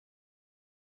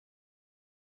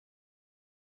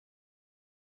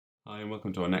Hi and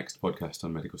welcome to our next podcast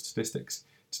on medical statistics.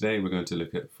 Today we're going to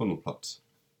look at funnel plots.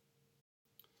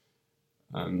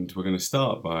 And we're going to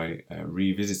start by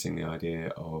revisiting the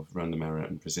idea of random error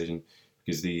and precision,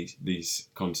 because these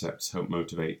concepts help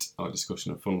motivate our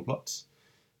discussion of funnel plots.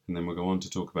 And then we'll go on to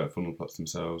talk about funnel plots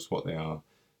themselves, what they are,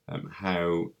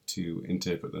 how to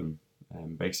interpret them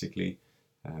basically,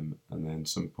 and then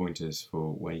some pointers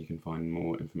for where you can find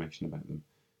more information about them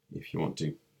if you want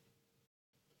to.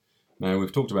 Now,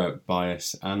 we've talked about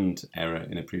bias and error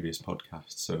in a previous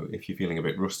podcast, so if you're feeling a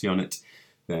bit rusty on it,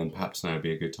 then perhaps now would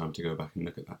be a good time to go back and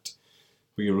look at that.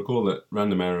 But you'll recall that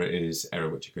random error is error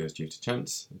which occurs due to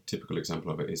chance. A typical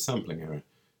example of it is sampling error,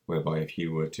 whereby if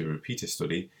you were to repeat a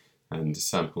study and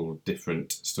sample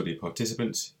different study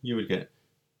participants, you would get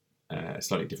a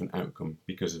slightly different outcome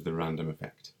because of the random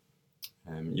effect.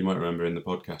 You might remember in the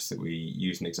podcast that we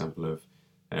used an example of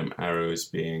arrows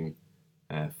being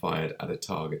fired at a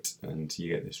target, and you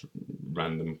get this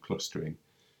random clustering,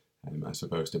 as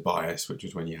opposed to bias, which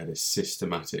was when you had a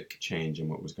systematic change in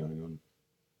what was going on.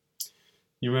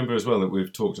 You remember as well that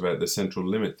we've talked about the central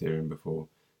limit theorem before,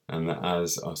 and that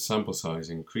as our sample size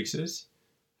increases,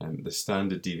 the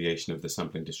standard deviation of the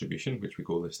sampling distribution, which we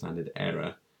call the standard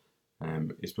error,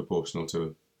 is proportional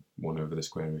to 1 over the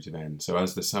square root of n. So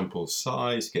as the sample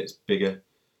size gets bigger,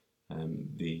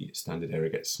 the standard error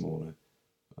gets smaller.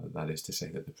 That is to say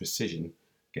that the precision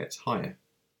gets higher.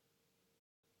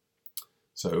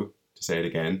 So, to say it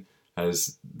again,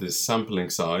 as the sampling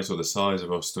size or the size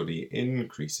of our study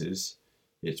increases,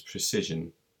 its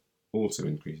precision also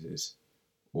increases,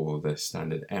 or the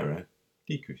standard error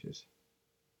decreases.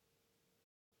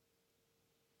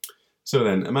 So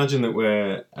then, imagine that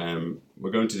we're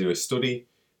going to do a study.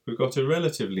 We've got a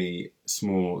relatively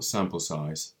small sample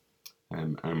size,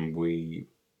 and we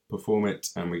perform it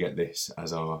and we get this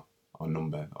as our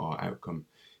number, our outcome.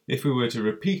 If we were to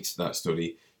repeat that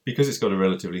study, because it's got a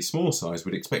relatively small size,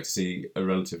 we'd expect to see a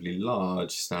relatively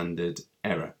large standard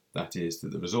error. That is,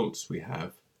 that the results we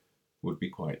have would be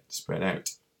quite spread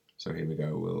out. So here we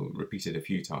go, we'll repeat it a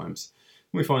few times.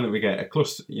 We find that we get a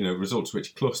cluster, results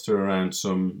which cluster around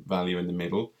some value in the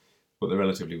middle, but they're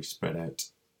relatively spread out.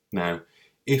 Now,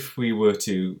 if we were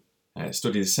to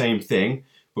study the same thing,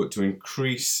 but to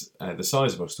increase the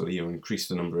size of our study or increase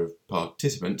the number of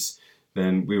participants,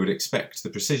 then we would expect the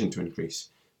precision to increase,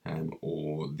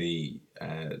 or the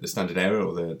standard error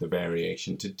or the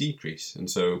variation to decrease. And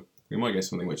so we might get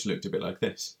something which looked a bit like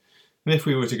this. And if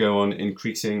we were to go on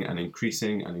increasing and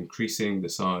increasing and increasing the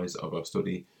size of our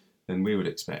study, then we would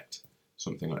expect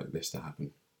something like this to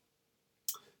happen.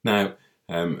 Now,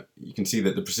 you can see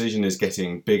that the precision is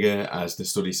getting bigger as the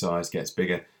study size gets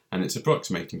bigger, and it's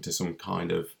approximating to some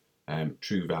kind of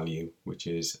true value, which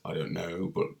is, I don't know,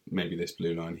 but maybe this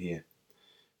blue line here.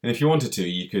 And if you wanted to,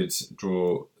 you could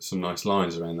draw some nice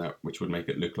lines around that, which would make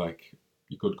it look like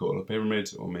you could call it a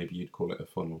pyramid, or maybe you'd call it a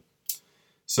funnel.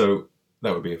 So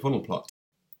that would be a funnel plot.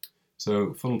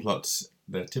 So funnel plots,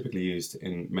 they're typically used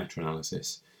in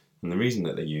meta-analysis, and the reason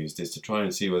that they're used is to try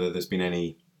and see whether there's been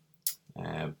any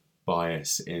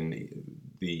bias in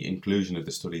the inclusion of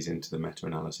the studies into the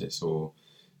meta-analysis, or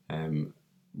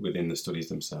within the studies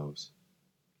themselves.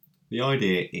 The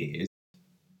idea is,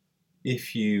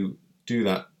 if you do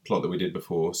that plot that we did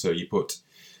before, so you put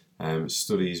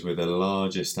studies with a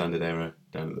larger standard error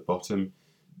down at the bottom,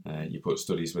 you put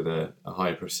studies with a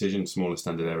higher precision, smaller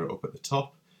standard error up at the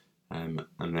top, and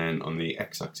then on the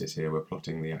x-axis here we're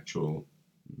plotting the actual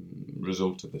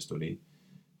result of the study,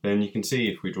 then you can see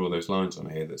if we draw those lines on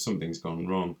here that something's gone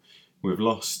wrong. We've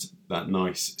lost that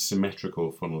nice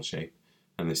symmetrical funnel shape,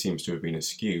 and there seems to have been a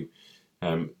skew.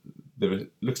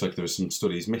 Looks like there are some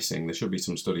studies missing. There should be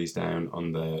some studies down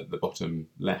on the bottom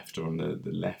left, or on the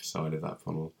left side of that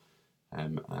funnel,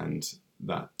 and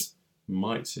that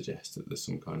might suggest that there's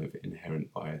some kind of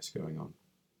inherent bias going on.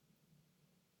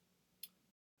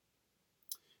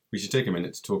 We should take a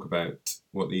minute to talk about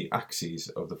what the axes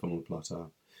of the funnel plot are.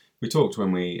 We talked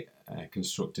when we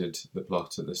constructed the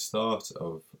plot at the start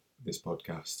of this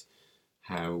podcast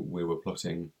how we were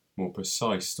plotting more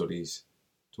precise studies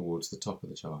towards the top of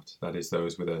the chart, that is,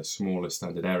 those with a smaller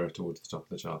standard error towards the top of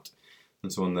the chart.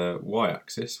 And so on the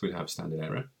y-axis we'd have standard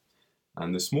error,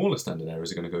 and the smaller standard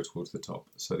errors are going to go towards the top.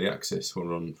 So the axis will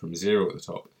run from 0 at the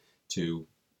top to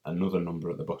another number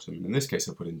at the bottom. In this case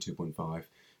I put in 2.5,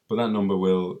 but that number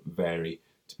will vary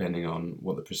depending on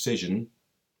what the precision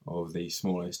of the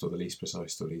smallest or the least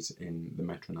precise studies in the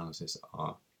meta-analysis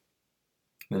are.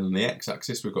 Then on the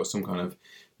x-axis we've got some kind of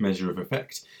measure of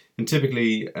effect, and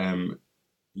typically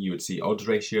you would see odds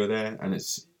ratio there, and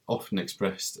it's often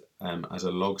expressed as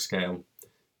a log scale,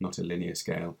 not a linear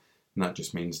scale, And that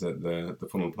just means that the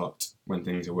funnel plot, when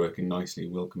things are working nicely,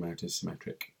 will come out as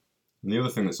symmetric. And the other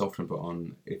thing that's often put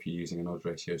on if you're using an odds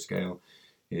ratio scale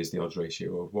is the odds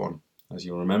ratio of 1. As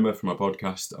you'll remember from our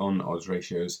podcast on odds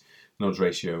ratios, an odds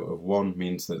ratio of 1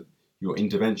 means that your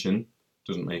intervention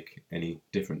doesn't make any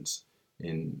difference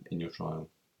in your trial.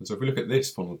 And so if we look at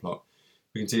this funnel plot,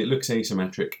 we can see it looks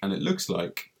asymmetric, and it looks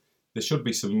like there should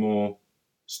be some more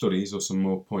studies or some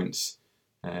more points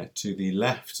to the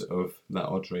left of that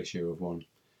odds ratio of 1.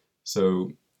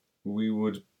 So we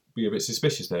would be a bit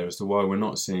suspicious there as to why we're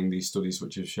not seeing these studies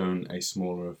which have shown a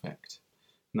smaller effect.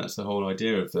 And that's the whole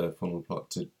idea of the funnel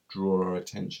plot, to draw our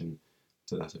attention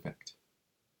to that effect.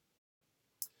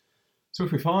 So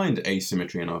if we find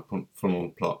asymmetry in our funnel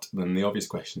plot, then the obvious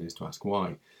question is to ask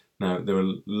why. Now, there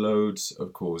are loads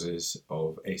of causes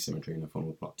of asymmetry in a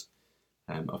funnel plot.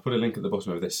 I've put a link at the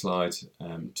bottom of this slide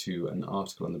to an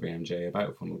article on the BMJ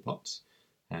about funnel plots.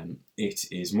 It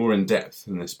is more in depth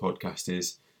than this podcast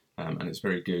is, and it's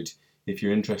very good. If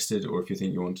you're interested, or if you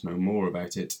think you want to know more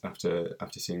about it after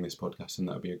seeing this podcast, then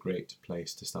that would be a great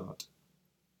place to start.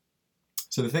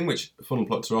 So the thing which funnel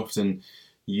plots are often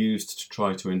used to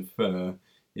try to infer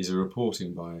is a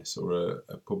reporting bias or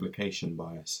a publication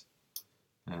bias.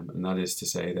 And that is to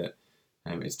say that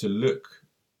it's to look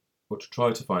or to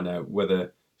try to find out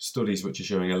whether studies which are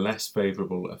showing a less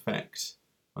favourable effect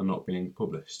are not being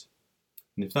published.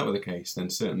 And if that were the case, then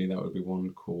certainly that would be one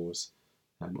cause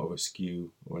of a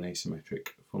skew or an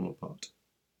asymmetric funnel plot.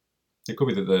 It could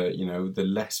be that the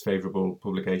less favourable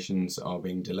publications are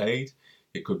being delayed.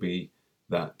 It could be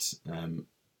that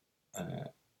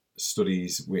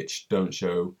studies which don't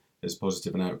show as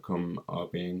positive an outcome are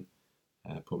being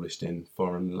published in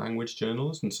foreign language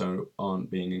journals and so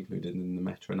aren't being included in the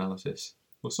meta-analysis.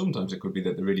 Or sometimes it could be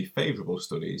that the really favourable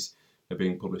studies are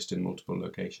being published in multiple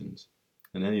locations.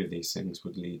 And any of these things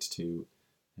would lead to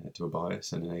a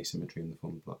bias and an asymmetry in the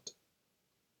funnel plot.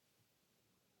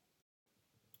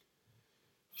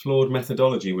 Flawed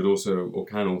methodology would also, or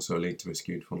can also, lead to a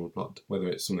skewed funnel plot, whether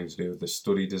it's something to do with the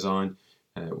study design,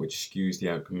 which skews the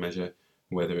outcome measure,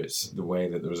 whether it's the way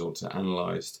that the results are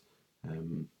analysed,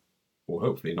 or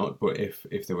hopefully not, but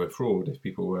if there were fraud, if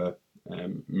people were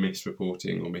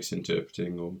misreporting or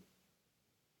misinterpreting or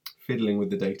fiddling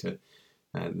with the data,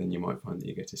 then you might find that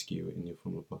you get a skew in your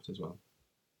funnel plot as well.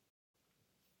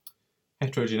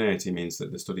 Heterogeneity means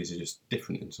that the studies are just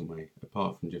different in some way,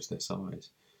 apart from just their size.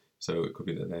 So it could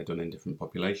be that they're done in different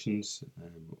populations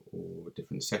or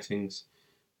different settings.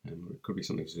 It could be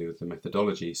something to do with the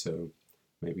methodology, so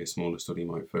maybe a smaller study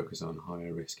might focus on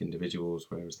higher risk individuals,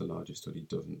 whereas the larger study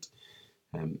doesn't.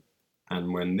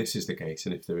 And when this is the case,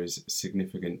 and if there is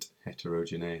significant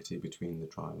heterogeneity between the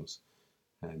trials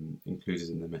included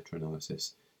in the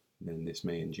meta-analysis, then this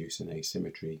may induce an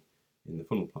asymmetry in the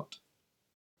funnel plot.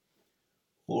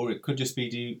 Or it could just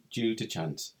be due to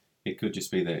chance. It could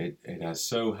just be that it has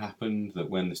so happened that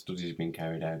when the studies have been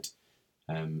carried out,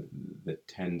 there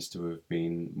tends to have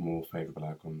been more favourable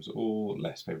outcomes or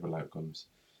less favourable outcomes.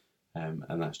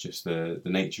 And that's just the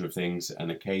nature of things,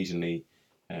 and occasionally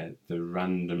the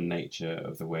random nature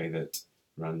of the way that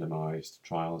randomised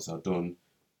trials are done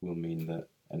will mean that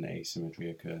an asymmetry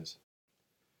occurs.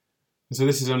 So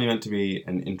this is only meant to be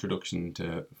an introduction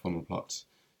to funnel plots,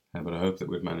 but I hope that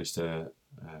we've managed to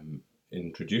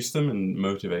introduce them and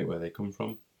motivate where they come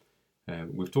from.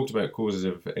 We've talked about causes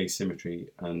of asymmetry,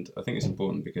 and I think it's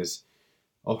important because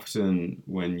often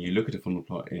when you look at a funnel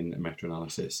plot in a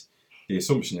meta-analysis, the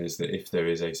assumption is that if there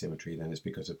is asymmetry, then it's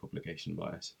because of publication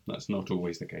bias. That's not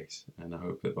always the case, and I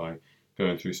hope that by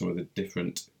going through some of the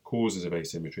different causes of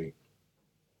asymmetry,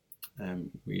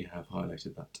 we have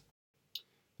highlighted that.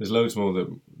 There's loads more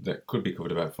that could be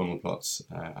covered about funnel plots.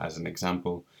 As an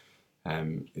example,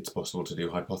 it's possible to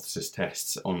do hypothesis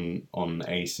tests on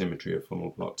asymmetry of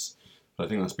funnel plots, but I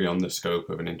think that's beyond the scope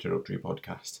of an introductory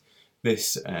podcast.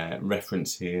 This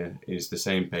reference here is the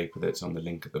same paper that's on the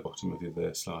link at the bottom of the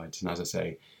other slides, and as I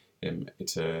say,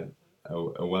 it's a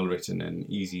well-written and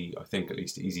easy, I think at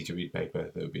least easy to read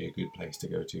paper that would be a good place to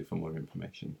go to for more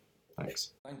information.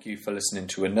 Thanks. Thank you for listening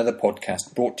to another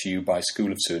podcast brought to you by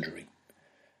School of Surgery.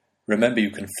 Remember,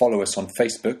 you can follow us on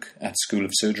Facebook at School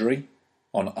of Surgery,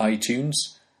 on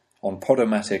iTunes, on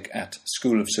Podomatic at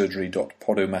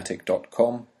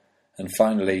schoolofsurgery.podomatic.com, and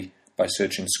finally by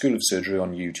searching School of Surgery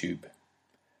on YouTube.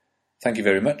 Thank you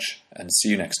very much, and see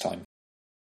you next time.